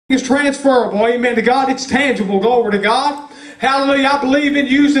is transferable. Amen to God. It's tangible. Glory to God. Hallelujah. I believe in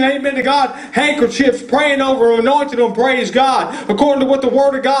using, amen to God, handkerchiefs, praying over, anointing them. Praise God. According to what the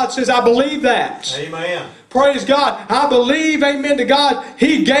Word of God says, I believe that. Amen. Praise God. I believe, amen to God,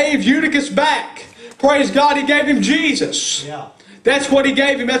 He gave Eutychus back. Praise God. He gave him Jesus. Yeah. That's what He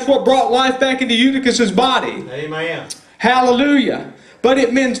gave him. That's what brought life back into Eutychus' body. Amen. Hallelujah. But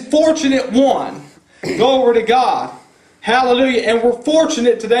it means fortunate one. Glory to God. Hallelujah. And we're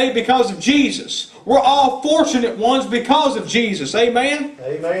fortunate today because of Jesus. We're all fortunate ones because of Jesus. Amen?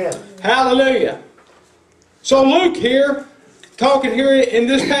 Amen. Hallelujah. So Luke here, talking here in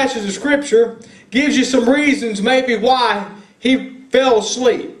this passage of Scripture, gives you some reasons maybe why he fell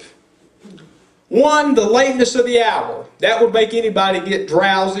asleep. One, the lateness of the hour. That would make anybody get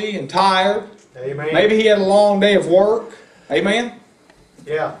drowsy and tired. Amen. Maybe he had a long day of work. Amen?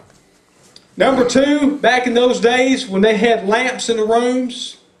 Yeah. Number two, back in those days when they had lamps in the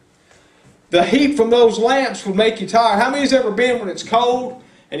rooms, the heat from those lamps would make you tired. How many's ever been when it's cold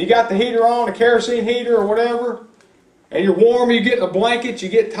and you got the heater on, a kerosene heater or whatever, and you're warm, you get in a blanket, you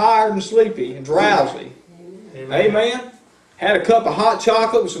get tired and sleepy and drowsy. Amen. Amen. Had a cup of hot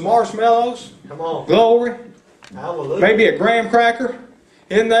chocolate with some marshmallows. Come on. Glory. Hallelujah. Maybe a graham cracker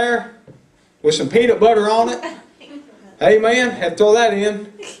in there with some peanut butter on it. Amen. Had to throw that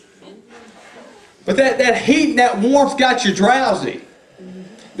in. But that heat and that warmth got you drowsy.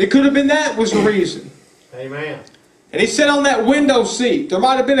 It could have been that was the reason. Amen. And he sat on that window seat. There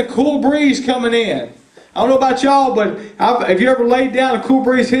might have been a cool breeze coming in. I don't know about y'all, but have you ever laid down, a cool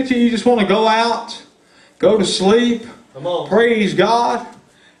breeze hit you, you just want to go out, go to sleep? Come on. Praise God.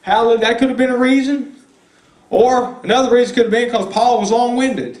 Hallelujah. That could have been a reason. Or another reason could have been because Paul was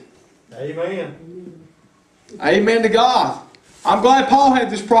long-winded. Amen. Amen to God. I'm glad Paul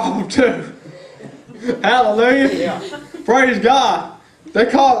had this problem too. Hallelujah. Yeah. Praise God. I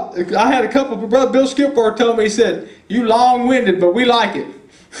had a couple of, Brother Bill Skipper told me, he said, you long-winded, but we like it.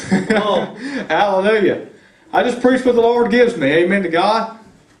 Oh. Hallelujah. I just preach what the Lord gives me. Amen to God.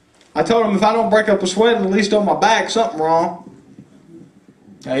 I told him if I don't break up a sweat, at least on my back, something wrong.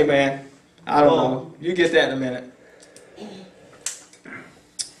 Amen. I don't know. You get that in a minute.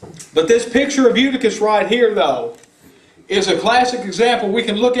 But this picture of Eutychus right here, though, is a classic example. We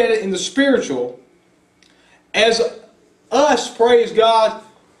can look at it in the spiritual as us, praise God,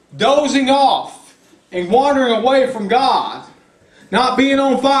 dozing off and wandering away from God, not being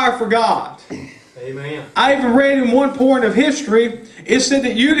on fire for God. Amen. I even read in one point of history, it said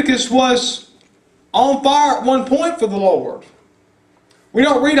that Eutychus was on fire at one point for the Lord. We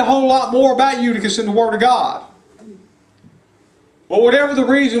don't read a whole lot more about Eutychus in the Word of God. But whatever the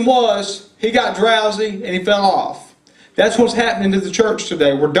reason was, he got drowsy and he fell off. That's what's happening to the church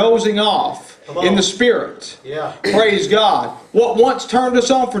today. We're dozing off in the Spirit. Yeah. Praise God. What once turned us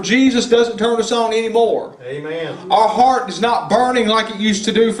on for Jesus doesn't turn us on anymore. Amen. Our heart is not burning like it used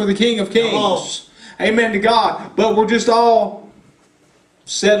to do for the King of Kings. Amen to God. But we're just all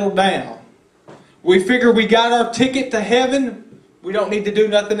settled down. We figure we got our ticket to heaven. We don't need to do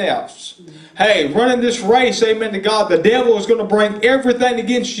nothing else. Hey, running this race, amen to God, the devil is going to bring everything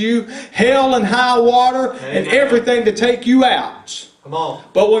against you, hell and high water, and everything to take you out. Come on.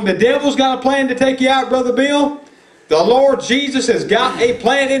 But when the devil's got a plan to take you out, Brother Bill, the Lord Jesus has got a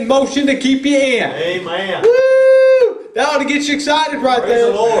plan in motion to keep you in. Amen. Woo! That ought to get you excited right Praise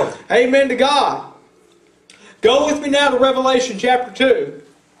there. the Lord. Amen to God. Go with me now to Revelation chapter 2.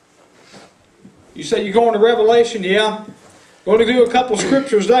 You say you're going to Revelation? Yeah. Going to do a couple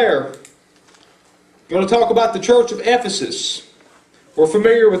scriptures there. Going to talk about the church of Ephesus. We're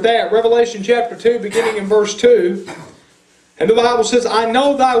familiar with that. Revelation chapter 2, beginning in verse 2. And the Bible says, I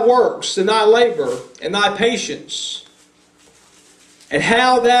know thy works, and thy labor, and thy patience, and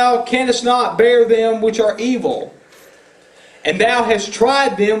how thou canst not bear them which are evil. And thou hast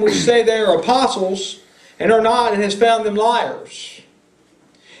tried them which say they are apostles, and are not, and hast found them liars.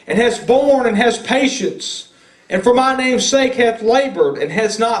 And hast borne, and hast patience, and for my name's sake hath labored, and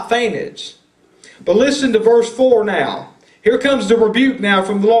has not fainted. But listen to verse 4 now. Here comes the rebuke now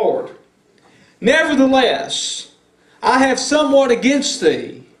from the Lord. Nevertheless, I have somewhat against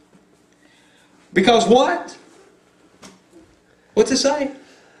thee. Because what? What's it say?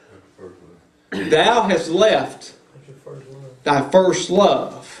 Thou hast left thy first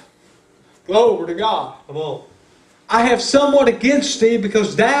love. Glory to God. Come on. I have somewhat against thee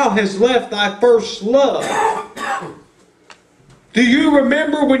because thou hast left thy first love. Do you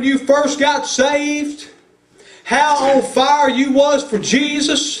remember when you first got saved? How on fire you was for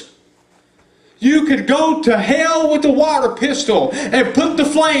Jesus? You could go to hell with the water pistol and put the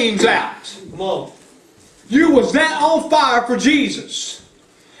flames out. Come on. You was that on fire for Jesus.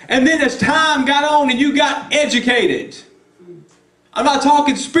 And then as time got on and you got educated, I'm not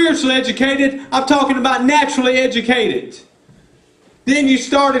talking spiritually educated, I'm talking about naturally educated. Then you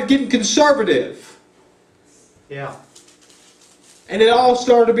started getting conservative. Yeah. And it all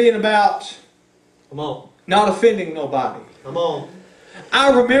started being about Come on. not offending nobody. Come on. I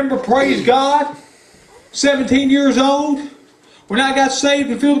remember, praise God, 17 years old, when I got saved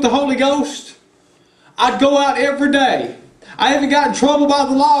and filled with the Holy Ghost, I'd go out every day. I haven't got in trouble by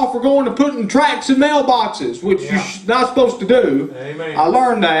the law for going to putting tracts in mailboxes, which you're not supposed to do. Amen. I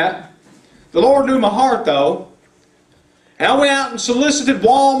learned that. The Lord knew my heart, though. And I went out and solicited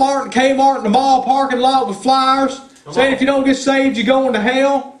Walmart and Kmart and the mall parking lot with flyers saying if you don't get saved, you're going to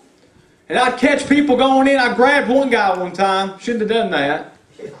hell. And I'd catch people going in. I grabbed one guy one time. Shouldn't have done that.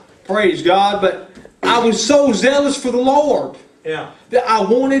 Praise God. But I was so zealous for the Lord. Yeah. That I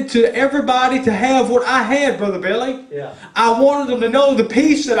wanted everybody to have what I had, Brother Billy. Yeah. I wanted them to know the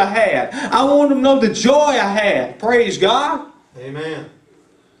peace that I had. I wanted them to know the joy I had. Praise God. Amen.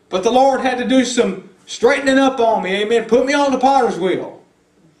 But the Lord had to do some straightening up on me. Amen. Put me on the potter's wheel.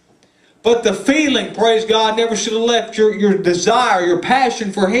 But the feeling, praise God, never should have left your desire, your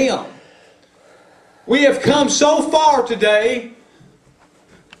passion for Him. We have come so far today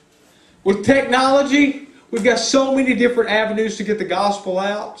with technology. We've got so many different avenues to get the gospel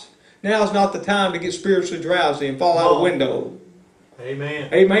out. Now is not the time to get spiritually drowsy and fall out a window.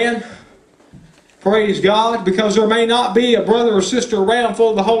 Amen. Amen. Praise God. Because there may not be a brother or sister around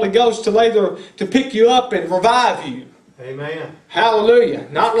full of the Holy Ghost to pick you up and revive you. Amen. Hallelujah.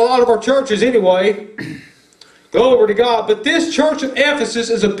 Not in a lot of our churches anyway. Glory to God. But this church of Ephesus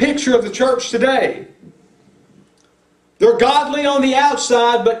is a picture of the church today. They're godly on the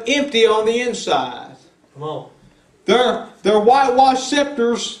outside, but empty on the inside. Come on. They're whitewashed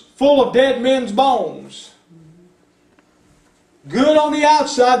scepters full of dead men's bones. Good on the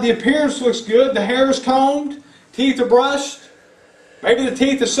outside, the appearance looks good, the hair is combed, teeth are brushed, maybe the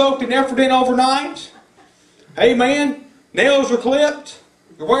teeth are soaked in Ephedrine overnight. Amen. Nails are clipped,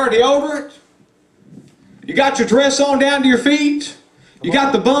 you're wearing deodorant, you got your dress on down to your feet, you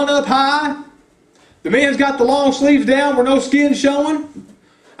got the bun up high, the man's got the long sleeves down where no skin's showing.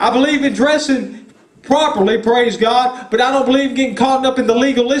 I believe in dressing properly, praise God, but I don't believe in getting caught up in the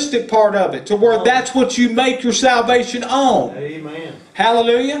legalistic part of it, to where that's what you make your salvation on. Amen.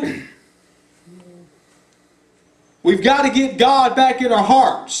 Hallelujah. We've got to get God back in our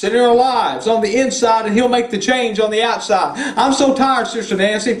hearts and in our lives on the inside, and He'll make the change on the outside. I'm so tired, Sister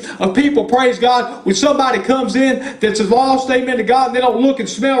Nancy, of people, praise God, when somebody comes in that's lost, amen to God, and they don't look and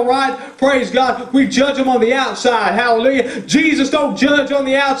smell right, praise God, we judge them on the outside. Hallelujah. Jesus don't judge on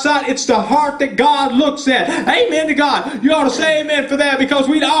the outside. It's the heart that God looks at. Amen to God. You ought to say amen for that, because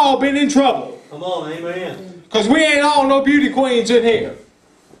we'd all been in trouble. Come on. Amen. Because we ain't all no beauty queens in here.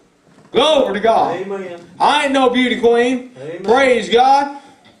 Glory to God. Amen. I ain't no beauty queen. Amen. Praise God.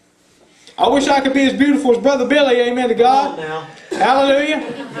 I wish I could be as beautiful as Brother Billy. Amen to God. Come on now.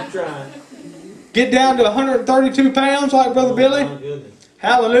 Hallelujah. I'm trying. Get down to 132 pounds like Brother Billy. My goodness.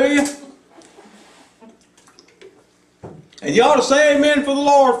 Hallelujah. And you ought to say amen for the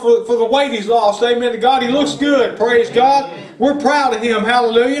Lord for the weight He's lost. Amen to God. He looks good. Praise God. We're proud of Him.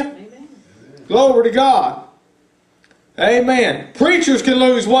 Hallelujah. Glory to God. Amen. Preachers can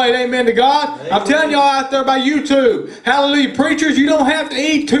lose weight. Amen to God. Amen. I'm telling y'all out there by YouTube. Hallelujah. Preachers, you don't have to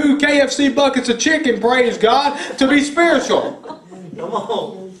eat 2 KFC buckets of chicken, praise God, to be spiritual. Come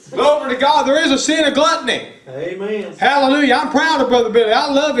on. Glory to God. There is a sin of gluttony. Amen. Hallelujah. I'm proud of Brother Billy. I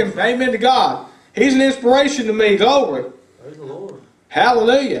love him. Amen to God. He's an inspiration to me. Glory. Praise the Lord.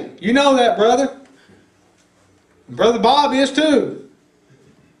 Hallelujah. You know that, brother. Brother Bob is too.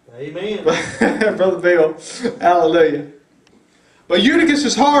 Amen. Brother Bill. Hallelujah. But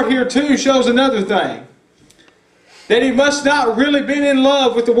Eutychus' heart here too shows another thing. That he must not really been in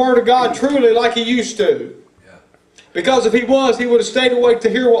love with the Word of God truly like he used to. Because if he was, he would have stayed awake to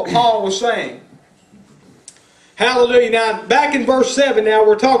hear what Paul was saying. Hallelujah. Now, back in verse 7 now,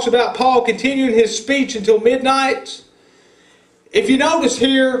 where it talks about Paul continuing his speech until midnight. If you notice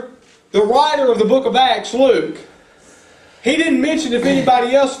here, the writer of the book of Acts, Luke, he didn't mention if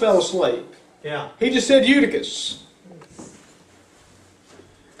anybody else fell asleep. Yeah. He just said Eutychus.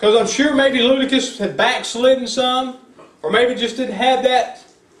 Because I'm sure maybe Eutychus had backslidden some, or maybe just didn't have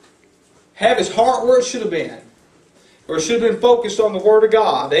his heart where it should have been. Or it should have been focused on the Word of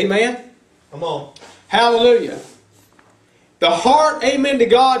God. Amen? Come on. Hallelujah. The heart, amen to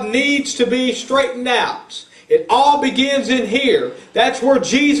God, needs to be straightened out. It all begins in here. That's where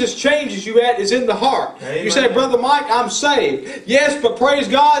Jesus changes you at, is in the heart. Amen. You say, Brother Mike, I'm saved. Yes, but praise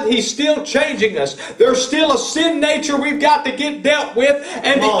God, He's still changing us. There's still a sin nature we've got to get dealt with,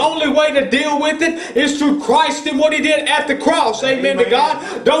 and the only way to deal with it is through Christ and what He did at the cross. Amen to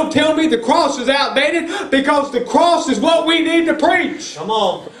God. Don't tell me the cross is outdated, because the cross is what we need to preach. Come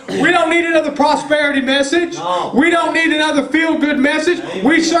on. We don't need another prosperity message. No. We don't need another feel-good message. Amen.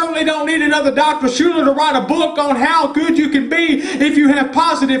 We certainly don't need another Dr. Schuller to write a book on how good you can be if you have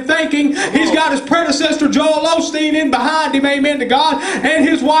positive thinking. He's got his predecessor Joel Osteen in behind him, amen to God, and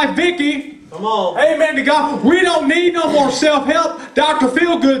his wife Vicki. Come on. Amen to God. We don't need no more self-help, Dr.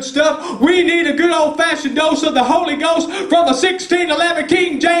 Feel-Good stuff. We need a good old-fashioned dose of the Holy Ghost from the 1611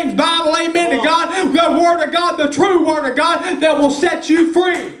 King James Bible. Amen to God. The Word of God, the true Word of God that will set you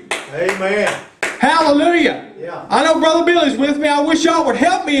free. Amen. Hallelujah. Yeah. I know Brother Billy's with me. I wish y'all would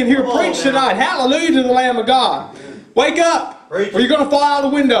help me in here preach tonight. Hallelujah to the Lamb of God. Wake up, Preach. or you're going to fall out the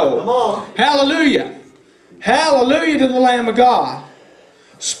window. Come on. Hallelujah. Hallelujah to the Lamb of God.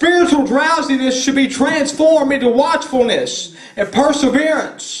 Spiritual drowsiness should be transformed into watchfulness and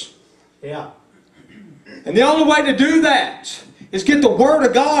perseverance. Yeah. And the only way to do that is get the Word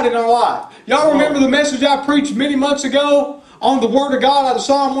of God in our life. Y'all remember the message I preached many months ago on the Word of God out of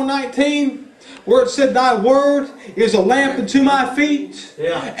Psalm 119? Where it said, Thy Word is a lamp unto my feet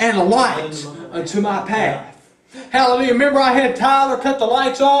and a light unto my path. Hallelujah. Remember I had Tyler cut the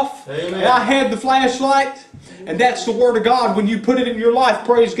lights off? Amen. And I had the flashlight? And that's the Word of God when you put it in your life,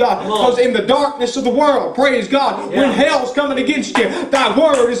 praise God. Because in the darkness of the world, praise God, when hell's coming against you, Thy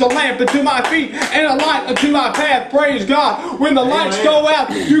Word is a lamp unto my feet and a light unto my path, praise God. When the lights go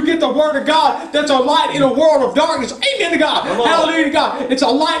out, you get the Word of God that's a light in a world of darkness. Amen to God. Hallelujah to God. It's a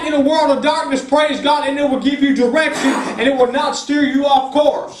light in a world of darkness, praise God, and it will give you direction and it will not steer you off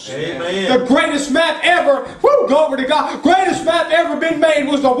course. Amen. The greatest map ever, glory to God, greatest map ever been made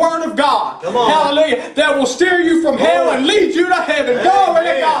was the Word of God. Come on. Hallelujah. That will steer you from hell and lead you to heaven. Glory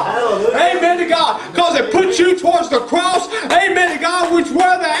to God. Hallelujah. Amen to God. Because it puts you towards the cross. Amen to God. Which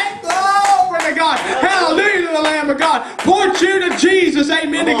were the glory to God. Hallelujah to the Lamb of God. Point you to Jesus.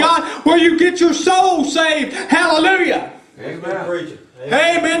 Amen to God. Where you get your soul saved. Hallelujah. Amen.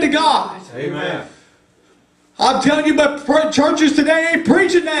 Amen to God. Amen. I'm telling you, but churches today ain't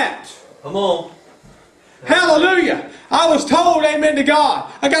preaching that. Come on. Hallelujah. I was told, amen to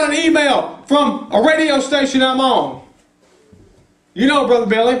God. I got an email from a radio station I'm on. You know, Brother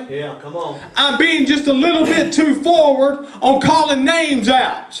Billy. Yeah, come on. I'm being just a little bit too forward on calling names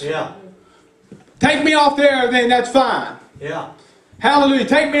out. Yeah. Take me off there, then that's fine. Yeah. Hallelujah.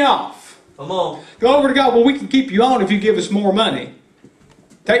 Take me off. Come on. Go over to God. Well, we can keep you on if you give us more money.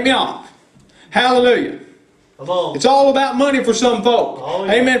 Take me off. Hallelujah. Come on. It's all about money for some folk. Oh,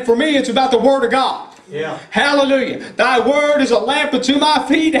 yeah. Amen. For me, it's about the Word of God. Yeah. Hallelujah. Thy Word is a lamp unto my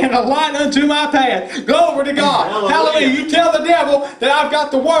feet and a light unto my path. Glory to God. Hallelujah. You tell the devil that I've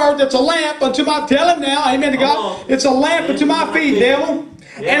got the Word that's a lamp unto my... Tell him now. Amen to God. It's a lamp unto my feet, devil.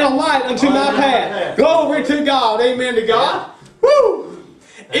 And a light unto my path. Glory to God. Amen to God. Woo!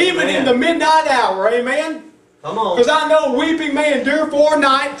 Even in the midnight hour. Amen. Come on. Because I know weeping may endure for a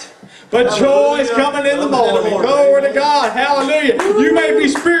night, but joy is coming in the morning. Glory to God. Hallelujah. You may be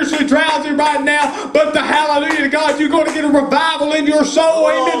spiritually drowsy right now, but the hallelujah to God, you're going to get a revival in your soul.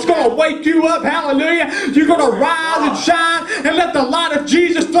 Amen. It's going to wake you up. Hallelujah. You're going to rise and shine and let the light of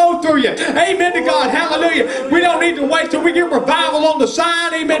Jesus flow through you. Amen to God. Hallelujah. We don't need to wait till we get revival on the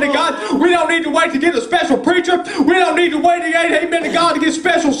sign. Amen to God. We don't need to wait to get a special preacher. We don't need to wait to get, amen to God, to get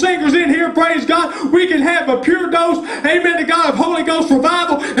special singers in here. Praise God. We can have a pure dose, amen to God, of Holy Ghost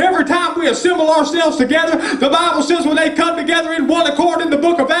revival every time we assemble ourselves together. The Bible says when they come together in one accord in the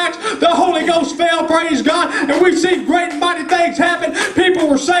book of Acts, the Holy Ghost fell, praise God, and we see great and mighty things happen. People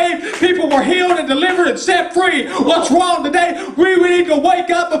were saved, people were healed and delivered and set free. What's wrong today? We need to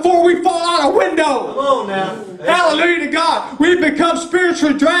wake up before we fall out a window. Come on now. Hallelujah to God. We've become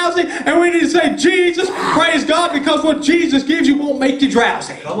spiritually drowsy and we need to say, Jesus, praise God, because what Jesus gives you won't make you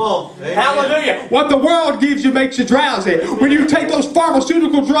drowsy. Come on. Amen. Hallelujah. What the world gives you makes you drowsy. When you take those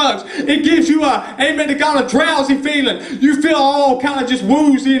pharmaceutical drugs, it gives you amen to God, a drowsy feeling. You feel all kind of just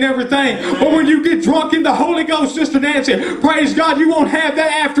woozy and everything. But when you get drunk in the Holy Ghost, Sister Nancy, praise God, you won't have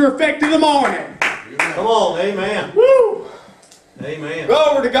that after effect in the morning. Come on. Amen. Woo! Amen.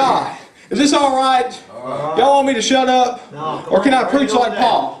 Glory to God. Is this all right? Y'all want me to shut up? No, or can I preach like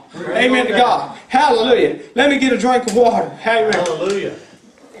Paul? Amen to God. Hallelujah. Let me get a drink of water. Amen. Hallelujah.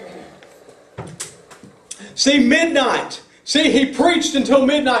 See, midnight. See, he preached until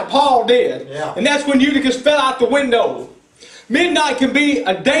midnight. Paul did. Yeah. And that's when Eutychus fell out the window. Midnight can be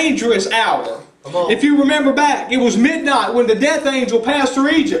a dangerous hour. Come on. If you remember back, it was midnight when the death angel passed through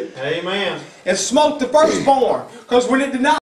Egypt Amen. and smote the firstborn. Because when it did not